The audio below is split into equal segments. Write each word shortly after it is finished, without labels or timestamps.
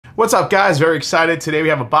What's up, guys? Very excited. Today we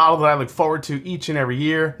have a bottle that I look forward to each and every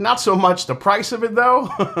year. Not so much the price of it though,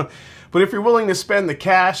 but if you're willing to spend the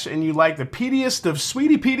cash and you like the peatiest of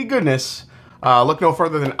sweetie peaty goodness, look no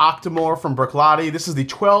further than Octomore from Bruichladdich. This is the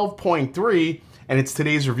 12.3 and it's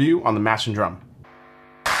today's review on the Mash and Drum.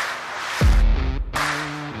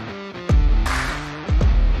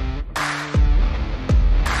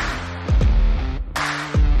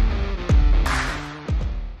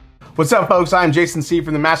 What's up, folks? I'm Jason C.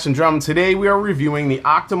 from the Mash and Drum. Today we are reviewing the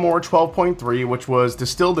Octomore 12.3, which was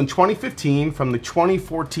distilled in 2015 from the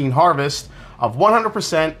 2014 harvest of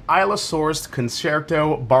 100% Islay-sourced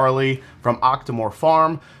concerto barley from Octomore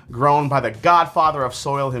Farm, grown by the godfather of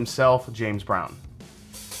soil himself, James Brown.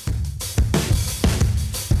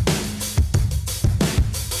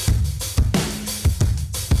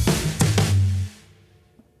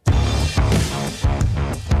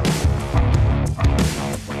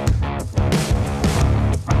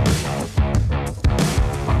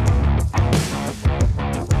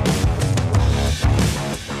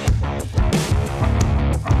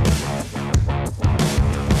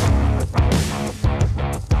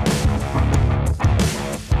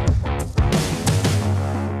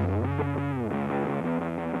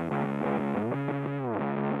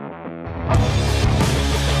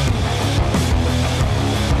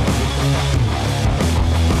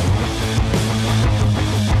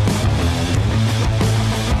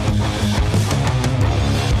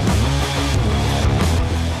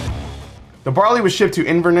 The barley was shipped to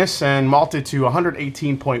Inverness and malted to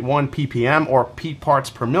 118.1 ppm, or peat parts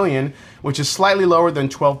per million, which is slightly lower than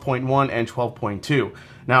 12.1 and 12.2.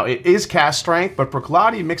 Now, it is cask strength, but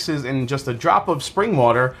Bruichladdich mixes in just a drop of spring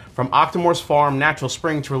water from Octomore's farm natural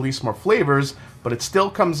spring to release more flavors, but it still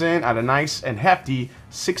comes in at a nice and hefty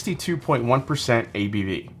 62.1%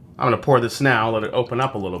 ABV. I'm going to pour this now, let it open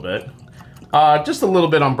up a little bit. Just a little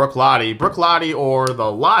bit on Bruichladdich. Bruichladdich, or the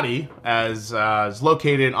Laddich, as is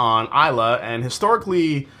located on Islay, and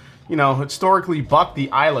historically bucked the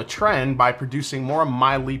Islay trend by producing more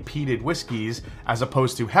mildly peated whiskeys as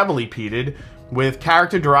opposed to heavily peated, with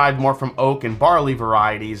character derived more from oak and barley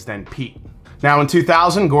varieties than peat. Now, in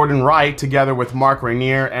 2000, Gordon Wright, together with Mark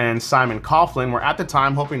Rainier and Simon Coughlin, were at the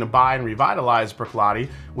time hoping to buy and revitalize Bruichladdich,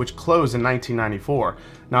 which closed in 1994.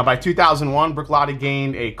 Now, by 2001, Bruichladdich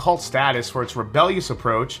gained a cult status for its rebellious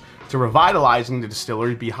approach to revitalizing the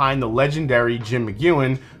distillery behind the legendary Jim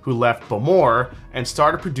McEwan, who left Bowmore, and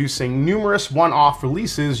started producing numerous one-off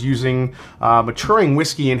releases using maturing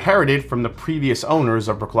whiskey inherited from the previous owners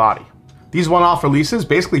of Bruichladdich. These one-off releases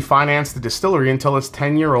basically financed the distillery until its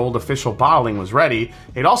 10-year-old official bottling was ready.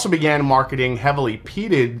 It also began marketing heavily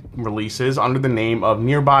peated releases under the name of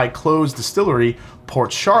nearby closed distillery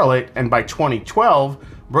Port Charlotte, and by 2012,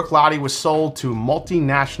 Bruichladdich was sold to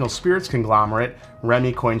multinational spirits conglomerate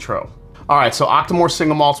Remy Cointreau. Alright, so Octomore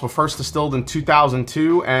single malts were first distilled in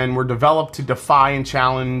 2002 and were developed to defy and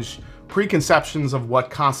challenge preconceptions of what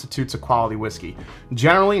constitutes a quality whiskey.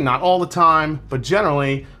 Generally, not all the time, but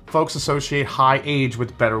generally, folks associate high age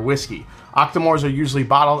with better whiskey. Octomores are usually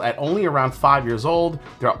bottled at only around 5 years old.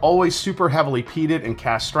 They're always super heavily peated and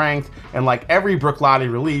cask strength, and like every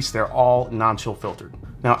Bruichladdich release, they're all non-chill filtered.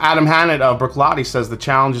 Now, Adam Hannett of Bruichladdich says the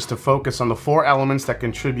challenge is to focus on the 4 elements that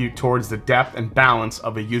contribute towards the depth and balance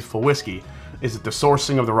of a youthful whiskey. Is it the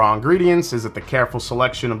sourcing of the raw ingredients? Is it the careful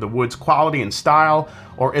selection of the wood's quality and style?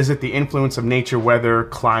 Or is it the influence of nature, weather,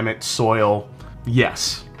 climate, soil?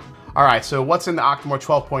 Yes. All right, so what's in the Octomore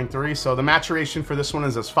 12.3? So the maturation for this one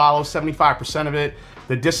is as follows: 75% of it,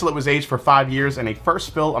 the distillate was aged for 5 years in a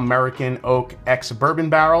first fill American oak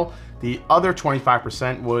ex-bourbon barrel. The other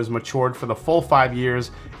 25% was matured for the full 5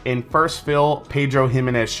 years in first fill Pedro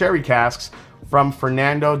Ximenez sherry casks from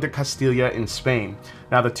Fernando de Castilla in Spain.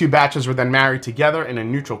 Now, the 2 batches were then married together in a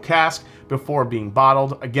neutral cask before being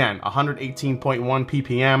bottled. Again, 118.1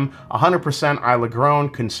 ppm, 100% Islay grown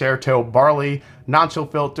concerto barley, non-chill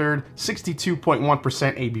filtered, 62.1%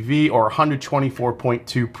 ABV, or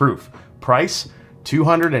 124.2 proof. Price,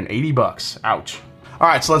 $280. Ouch. All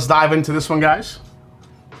right, so let's dive into this one, guys.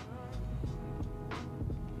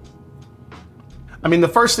 I mean, the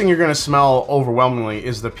first thing you're gonna smell overwhelmingly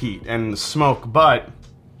is the peat and the smoke, but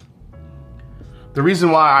the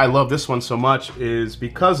reason why I love this one so much is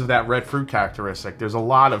because of that red fruit characteristic. There's a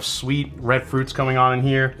lot of sweet red fruits coming on in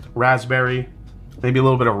here, raspberry, maybe a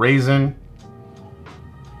little bit of raisin.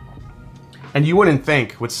 And you wouldn't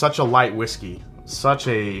think with such a light whiskey, such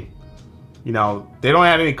a, they don't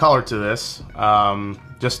add any color to this,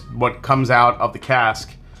 just what comes out of the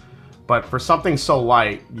cask. But for something so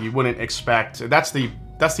light, you wouldn't expect, that's the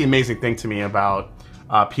amazing thing to me about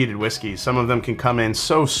peated whiskey. Some of them can come in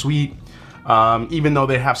so sweet, even though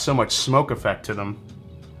they have so much smoke effect to them.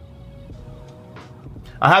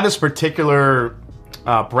 I have this particular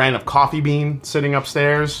brand of coffee bean sitting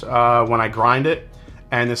upstairs when I grind it,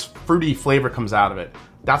 and this fruity flavor comes out of it.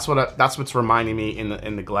 That's what's reminding me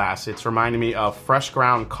in the glass. It's reminding me of fresh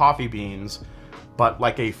ground coffee beans, but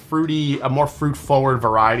like a more fruit forward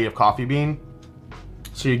variety of coffee bean.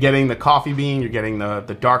 So you're getting the coffee bean, you're getting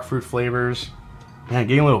the dark fruit flavors. Man,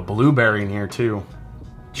 getting a little blueberry in here too.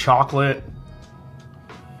 Chocolate.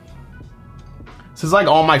 This is like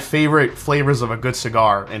all my favorite flavors of a good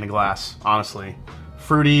cigar in a glass, honestly.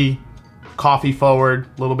 Fruity, coffee forward,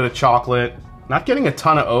 a little bit of chocolate. Not getting a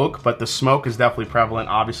ton of oak, but the smoke is definitely prevalent,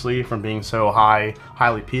 obviously, from being so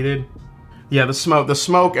highly peated. Yeah, the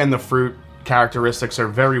smoke and the fruit characteristics are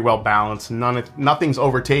very well balanced. Nothing's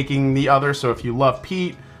overtaking the other, so if you love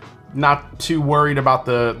peat, not too worried about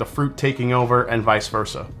the fruit taking over, and vice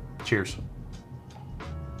versa. Cheers.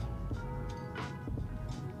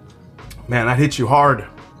 Man, that hits you hard.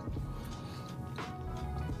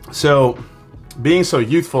 So, being so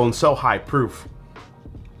youthful and so high proof,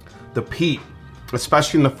 the peat,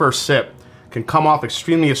 especially in the first sip, can come off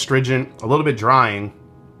extremely astringent, a little bit drying,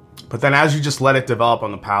 but then as you just let it develop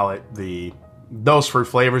on the palate, those fruit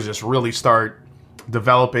flavors just really start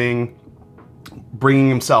developing, bringing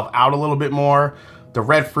himself out a little bit more. The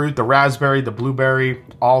red fruit, the raspberry, the blueberry,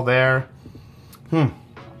 all there.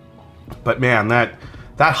 But man, that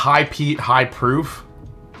high peat, high proof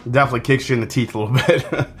definitely kicks you in the teeth a little bit.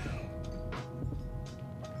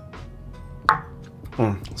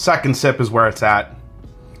 Second sip is where it's at.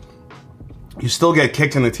 You still get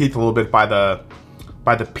kicked in the teeth a little bit by the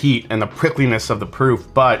peat and the prickliness of the proof,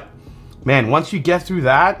 but man, once you get through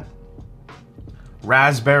that,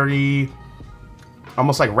 raspberry,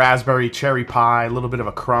 almost like raspberry cherry pie, a little bit of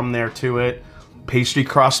a crumb there to it, pastry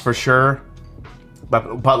crust for sure,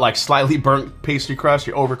 but like slightly burnt pastry crust.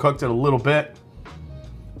 You overcooked it a little bit.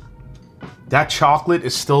 That chocolate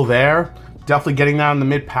is still there, definitely getting that in the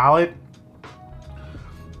mid palate.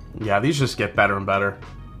 Yeah, these just get better and better.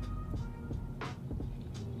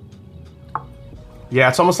 Yeah,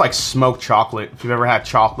 it's almost like smoked chocolate. If you've ever had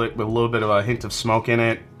chocolate with a little bit of a hint of smoke in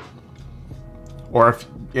it, or if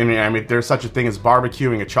I mean, there's such a thing as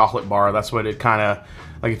barbecuing a chocolate bar. That's what it kind of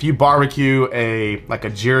like. If you barbecue like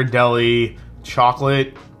a Ghirardelli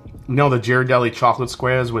chocolate, you know, the Ghirardelli chocolate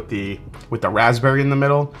squares with the raspberry in the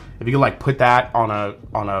middle. If you could like put that on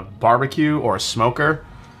a barbecue or a smoker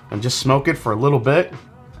and just smoke it for a little bit,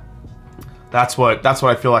 that's what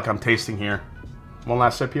I feel like I'm tasting here. One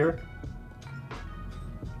last sip here.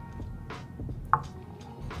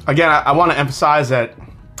 Again, I want to emphasize that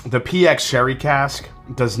the PX sherry cask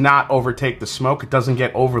does not overtake the smoke. It doesn't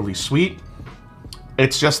get overly sweet.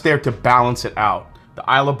 It's just there to balance it out. The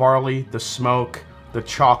Islay barley, the smoke, the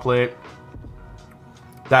chocolate,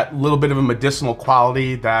 that little bit of a medicinal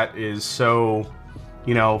quality that is so,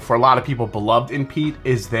 you know, for a lot of people beloved in peat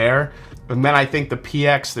is there. And then I think the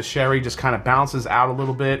PX, the sherry, just kind of balances out a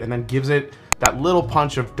little bit and then gives it that little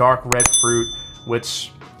punch of dark red fruit,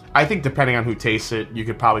 which I think depending on who tastes it, you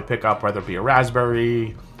could probably pick up whether it be a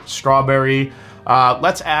raspberry, strawberry.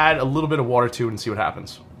 Let's add a little bit of water to it and see what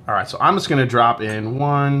happens. All right, so I'm just gonna drop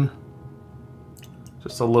in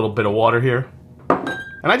just a little bit of water here.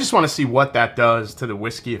 And I just wanna see what that does to the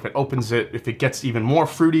whiskey, if it opens it, if it gets even more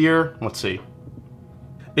fruitier. Let's see.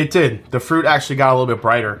 It did. The fruit actually got a little bit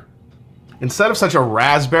brighter. Instead of such a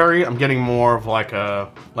raspberry, I'm getting more of like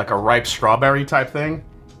a ripe strawberry type thing.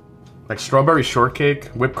 Like strawberry shortcake,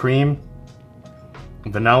 whipped cream,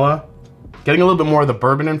 vanilla. Getting a little bit more of the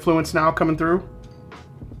bourbon influence now coming through.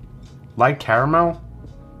 Light caramel.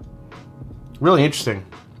 Really interesting.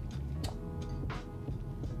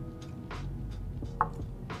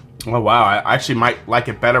 Oh wow, I actually might like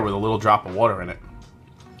it better with a little drop of water in it.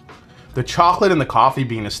 The chocolate and the coffee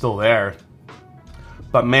bean is still there.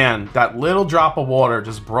 But man, that little drop of water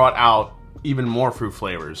just brought out even more fruit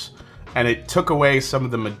flavors. And it took away some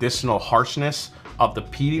of the medicinal harshness of the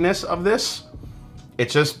peatiness of this.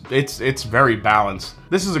 It's very balanced.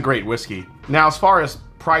 This is a great whiskey. Now, as far as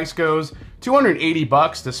price goes, 280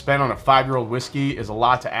 bucks to spend on a 5-year-old whiskey is a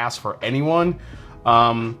lot to ask for anyone.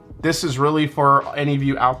 This is really for any of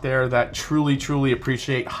you out there that truly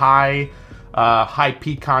appreciate high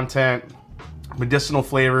peat content, medicinal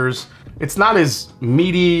flavors. It's not as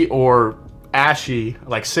meaty or ashy,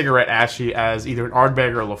 like cigarette ashy, as either an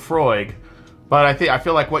Ardbeg or Lafroig, but I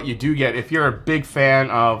feel like what you do get, if you're a big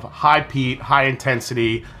fan of high peat, high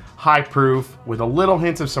intensity, high proof, with a little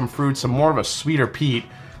hint of some fruit, some more of a sweeter peat,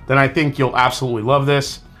 then I think you'll absolutely love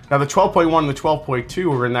this. Now the 12.1 and the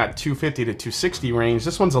 12.2 are in that 250 to 260 range.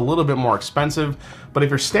 This one's a little bit more expensive, but if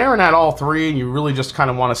you're staring at all three and you really just kind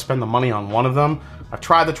of want to spend the money on one of them, I've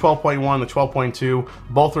tried the 12.1, the 12.2,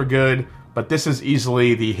 both are good, but this is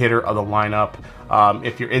easily the hitter of the lineup.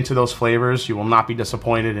 If you're into those flavors, you will not be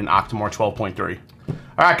disappointed in Octomore 12.3.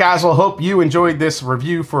 All right, guys, well, hope you enjoyed this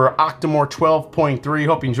review for Octomore 12.3.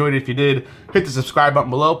 Hope you enjoyed it. If you did, hit the subscribe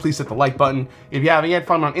button below. Please hit the like button. If you haven't yet,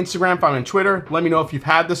 find me on Instagram, find me on Twitter. Let me know if you've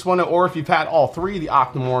had this one or if you've had all three of the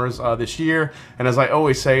Octomores this year. And as I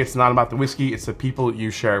always say, it's not about the whiskey, it's the people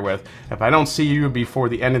you share with. If I don't see you before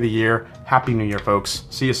the end of the year, Happy New Year, folks.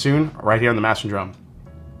 See you soon, right here on The Mash and Drum.